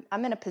 I'm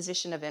in a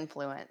position of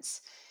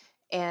influence,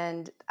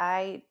 and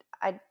I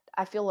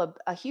feel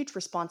a huge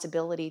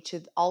responsibility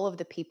to all of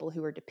the people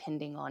who are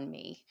depending on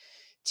me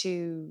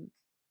to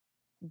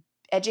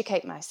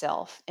educate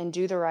myself and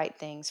do the right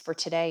things for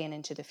today and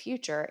into the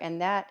future.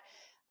 And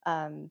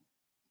um,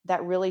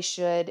 that really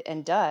should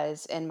and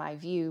does, in my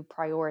view,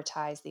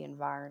 prioritize the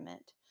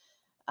environment.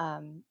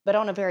 But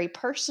on a very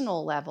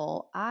personal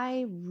level,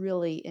 I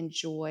really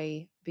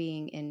enjoy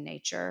being in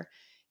nature.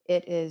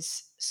 It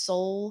is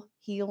soul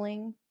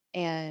healing,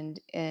 and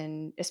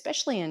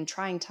especially in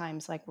trying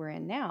times like we're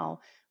in now,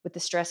 with the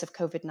stress of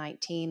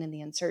COVID-19 and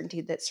the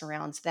uncertainty that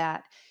surrounds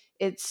that,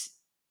 it's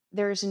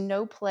there's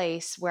no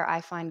place where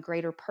I find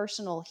greater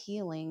personal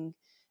healing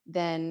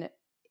than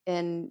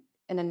in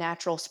a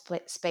natural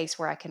space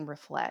where I can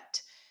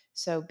reflect.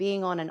 So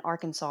being on an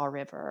Arkansas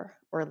river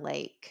or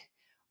lake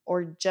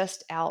or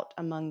just out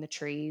among the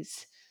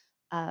trees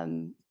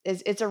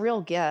is it's a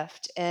real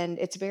gift, and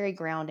it's very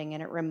grounding,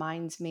 and it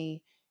reminds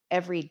me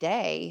every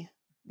day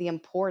the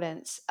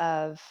importance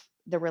of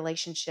the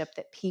relationship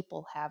that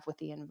people have with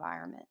the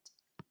environment.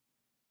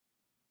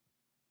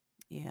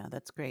 Yeah,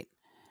 that's great.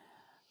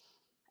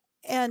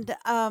 And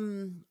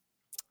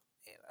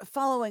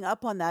following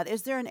up on that,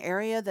 is there an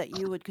area that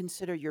you would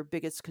consider your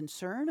biggest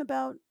concern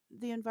about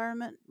the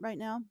environment right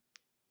now?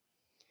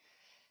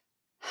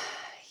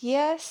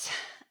 Yes,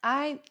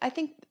 I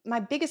think my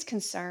biggest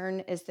concern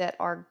is that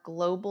our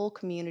global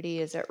community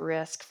is at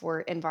risk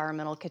for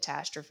environmental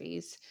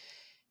catastrophes.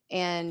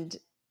 And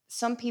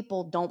some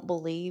people don't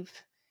believe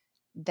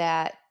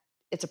that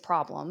it's a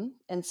problem.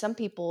 And some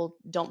people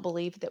don't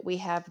believe that we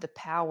have the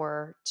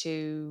power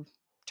to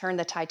turn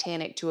the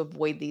Titanic to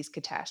avoid these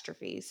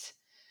catastrophes.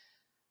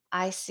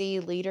 I see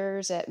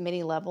leaders at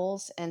many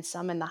levels and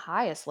some in the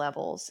highest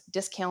levels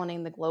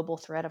discounting the global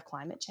threat of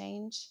climate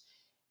change.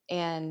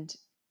 And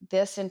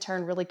this in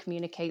turn really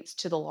communicates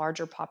to the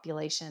larger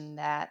population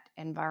that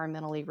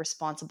environmentally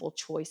responsible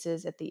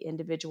choices at the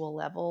individual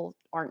level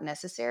aren't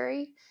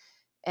necessary.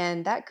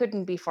 And that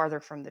couldn't be farther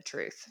from the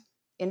truth.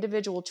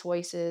 Individual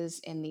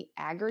choices and the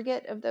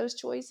aggregate of those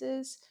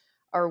choices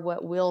are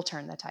what will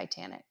turn the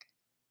Titanic.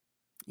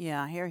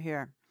 Yeah, here,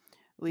 here.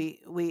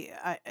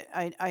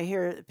 I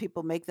hear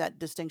people make that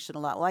distinction a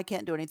lot. Well, I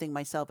can't do anything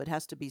myself. It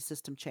has to be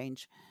system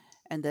change.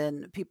 And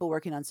then people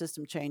working on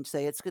system change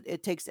say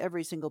it takes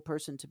every single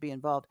person to be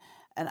involved.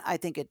 And I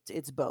think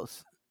it's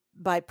both.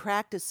 By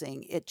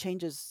practicing, it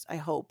changes, I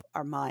hope,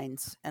 our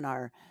minds and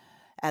our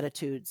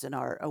attitudes and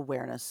our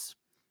awareness.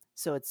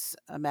 So it's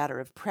a matter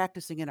of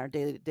practicing in our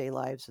day-to-day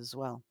lives as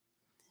well.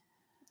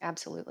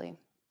 Absolutely.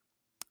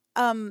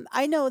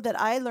 I know that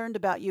I learned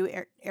about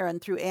you, Erin,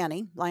 through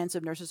Annie, Lions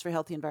of Nurses for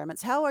Healthy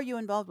Environments. How are you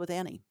involved with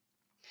Annie?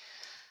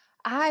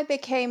 I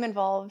became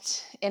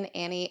involved in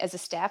Annie as a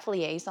staff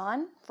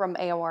liaison from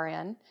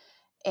AORN,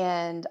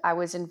 and I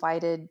was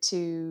invited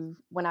to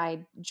when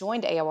I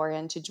joined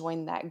AORN to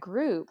join that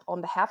group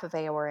on behalf of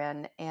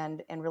AORN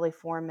and really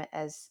form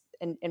as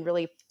and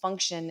really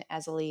function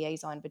as a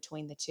liaison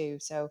between the two.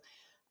 So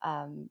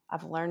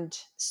I've learned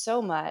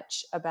so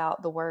much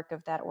about the work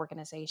of that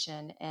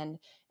organization and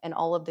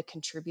all of the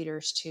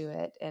contributors to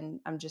it, and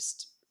I'm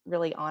just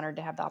really honored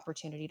to have the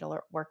opportunity to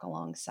work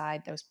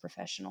alongside those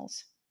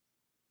professionals.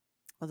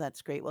 Well,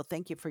 that's great. Well,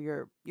 thank you for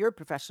your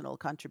professional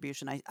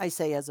contribution. I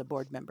say as a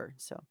board member.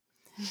 So,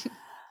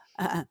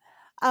 uh,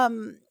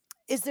 um,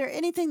 Is there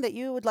anything that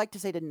you would like to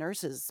say to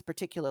nurses,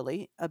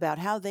 particularly, about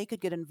how they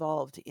could get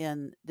involved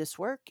in this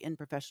work, in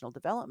professional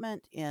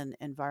development, in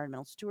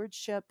environmental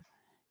stewardship?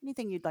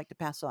 Anything you'd like to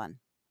pass on?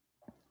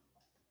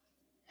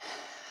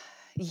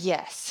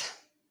 Yes.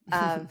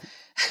 Um,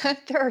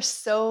 there are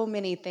so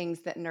many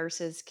things that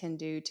nurses can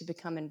do to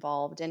become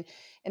involved, and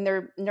there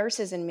are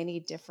nurses in many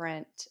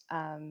different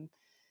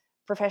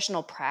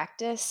professional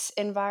practice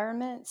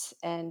environments,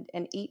 and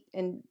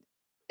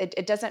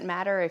it doesn't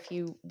matter if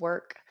you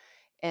work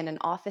in an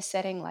office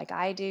setting like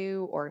I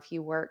do, or if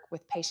you work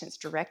with patients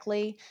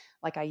directly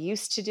like I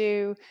used to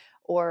do,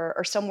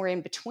 or somewhere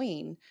in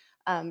between.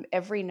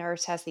 Every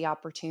nurse has the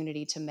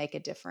opportunity to make a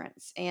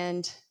difference,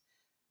 and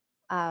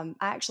I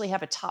actually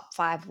have a top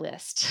 5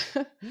 list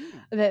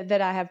Mm.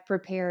 that I have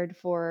prepared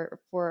for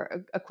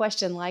a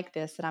question like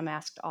this that I'm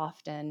asked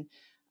often.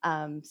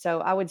 So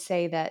I would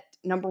say that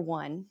number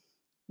 1,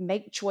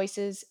 make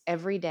choices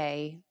every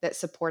day that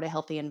support a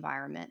healthy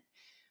environment,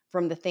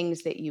 from the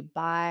things that you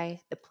buy,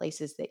 the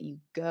places that you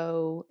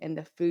go, and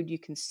the food you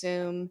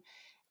consume,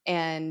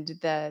 and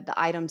the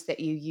items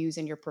that you use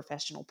in your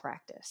professional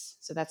practice.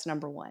 So that's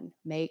number 1,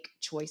 make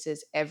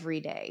choices every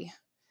day.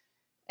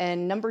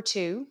 And number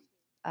 2,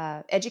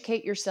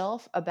 educate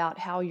yourself about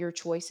how your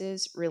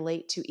choices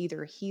relate to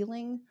either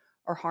healing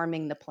or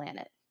harming the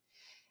planet.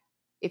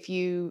 If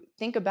you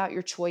think about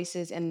your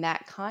choices in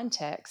that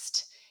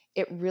context,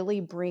 it really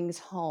brings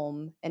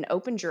home and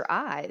opens your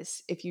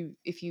eyes if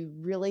you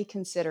really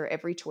consider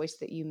every choice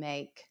that you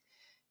make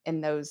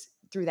in those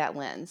through that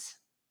lens.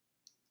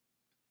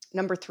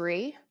 Number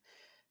 3,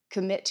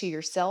 commit to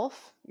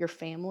yourself, your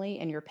family,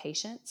 and your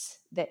patients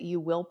that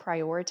you will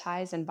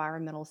prioritize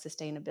environmental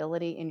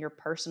sustainability in your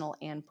personal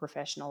and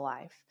professional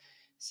life.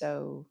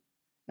 So,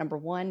 number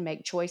 1,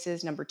 make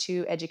choices. Number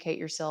 2, educate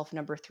yourself.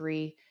 Number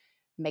 3,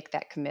 make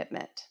that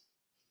commitment.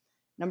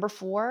 Number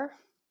 4,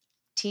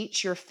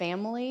 teach your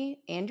family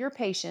and your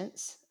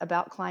patients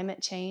about climate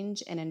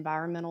change and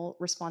environmental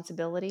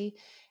responsibility,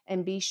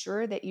 and be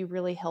sure that you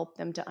really help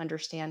them to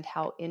understand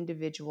how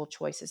individual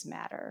choices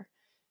matter.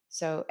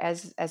 So,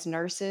 as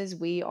nurses,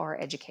 we are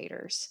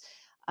educators,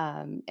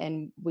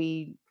 and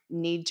we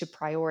need to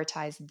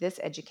prioritize this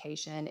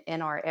education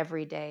in our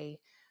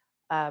everyday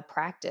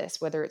practice,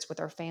 whether it's with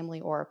our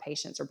family or our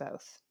patients or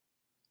both.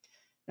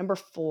 Number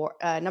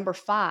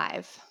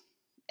 5,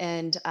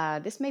 and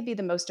this may be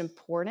the most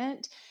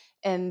important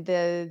and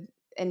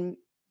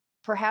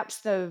perhaps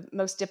the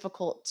most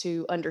difficult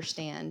to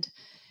understand,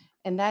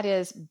 and that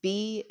is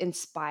be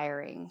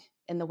inspiring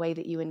in the way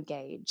that you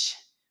engage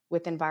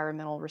with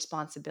environmental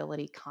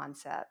responsibility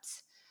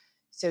concepts.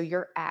 So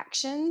your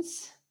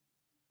actions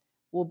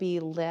will be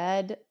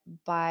led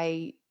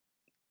by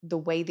the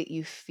way that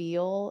you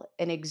feel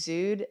and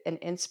exude an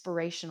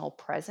inspirational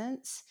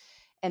presence,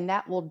 and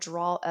that will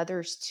draw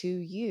others to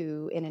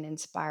you in an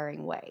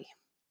inspiring way.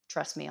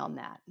 Trust me on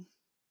that.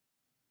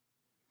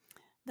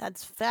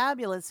 That's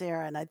fabulous,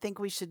 Erin. I think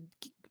we should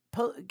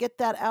get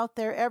that out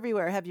there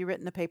everywhere. Have you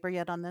written a paper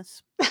yet on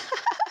this?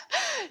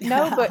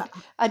 No, but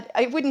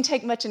I wouldn't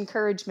take much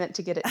encouragement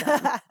to get it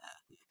done.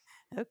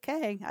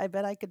 Okay, I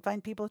bet I could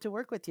find people to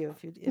work with you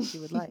if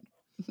you would like.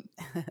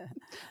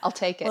 I'll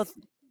take Well,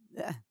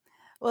 it.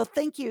 well,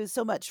 thank you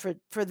so much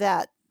for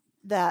that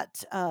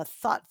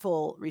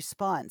thoughtful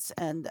response,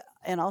 and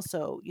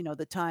also,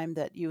 the time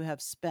that you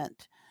have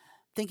spent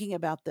thinking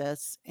about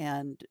this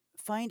and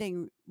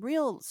finding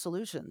real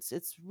solutions.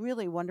 It's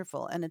really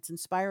wonderful, and it's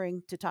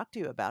inspiring to talk to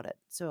you about it.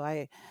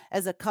 So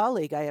as a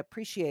colleague, I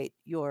appreciate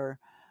your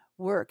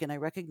work and I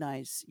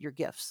recognize your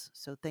gifts.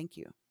 So thank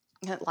you.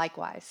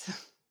 Likewise.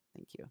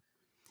 Thank you.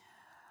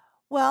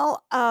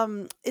 Well,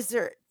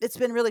 it's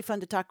been really fun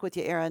to talk with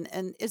you, Erin.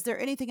 And is there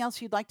anything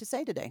else you'd like to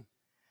say today?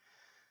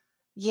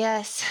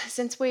 Yes,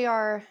 since we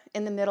are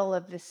in the middle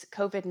of this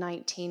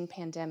COVID-19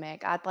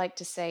 pandemic, I'd like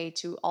to say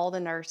to all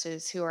the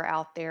nurses who are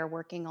out there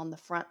working on the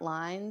front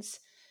lines,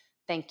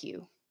 thank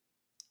you.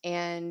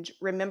 And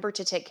remember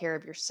to take care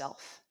of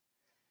yourself.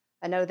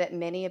 I know that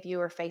many of you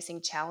are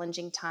facing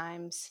challenging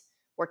times,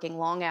 working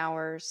long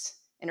hours,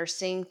 and are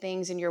seeing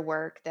things in your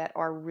work that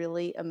are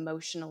really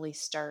emotionally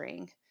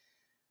stirring.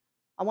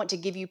 I want to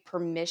give you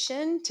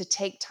permission to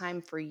take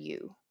time for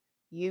you.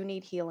 You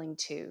need healing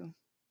too.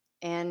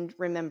 And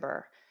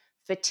remember,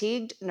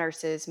 fatigued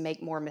nurses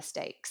make more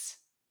mistakes.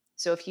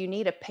 So if you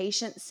need a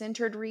patient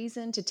centered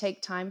reason to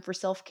take time for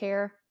self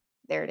care,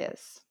 there it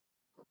is.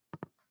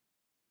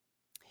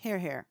 Here,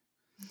 here.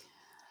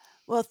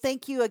 Well,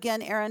 thank you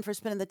again, Erin, for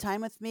spending the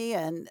time with me,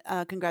 and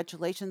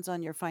congratulations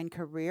on your fine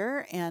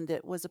career. And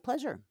it was a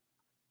pleasure.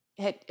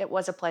 It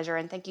was a pleasure.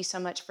 And thank you so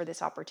much for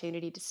this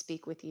opportunity to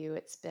speak with you.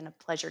 It's been a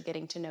pleasure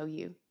getting to know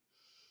you.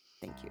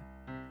 Thank you.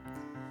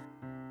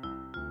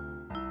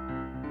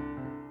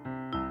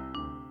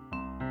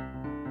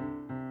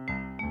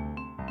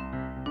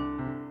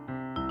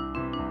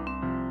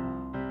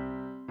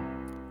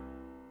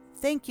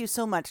 Thank you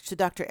so much to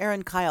Dr.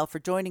 Erin Kyle for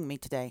joining me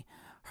today.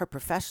 Her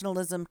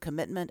professionalism,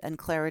 commitment, and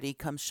clarity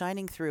come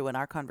shining through in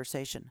our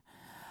conversation.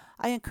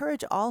 I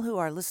encourage all who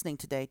are listening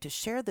today to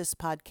share this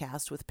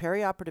podcast with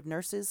perioperative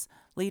nurses,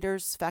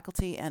 leaders,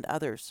 faculty, and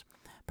others.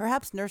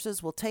 Perhaps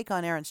nurses will take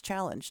on Erin's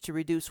challenge to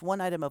reduce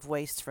one item of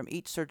waste from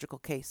each surgical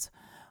case.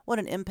 What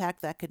an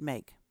impact that could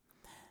make.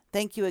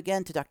 Thank you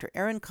again to Dr.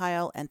 Erin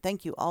Kyle, and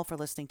thank you all for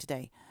listening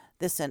today.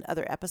 This and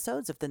other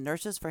episodes of the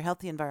Nurses for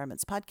Healthy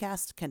Environments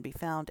podcast can be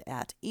found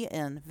at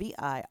envirn.org.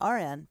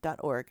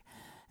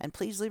 And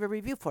please leave a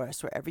review for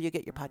us wherever you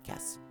get your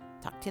podcasts.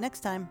 Talk to you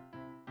next time.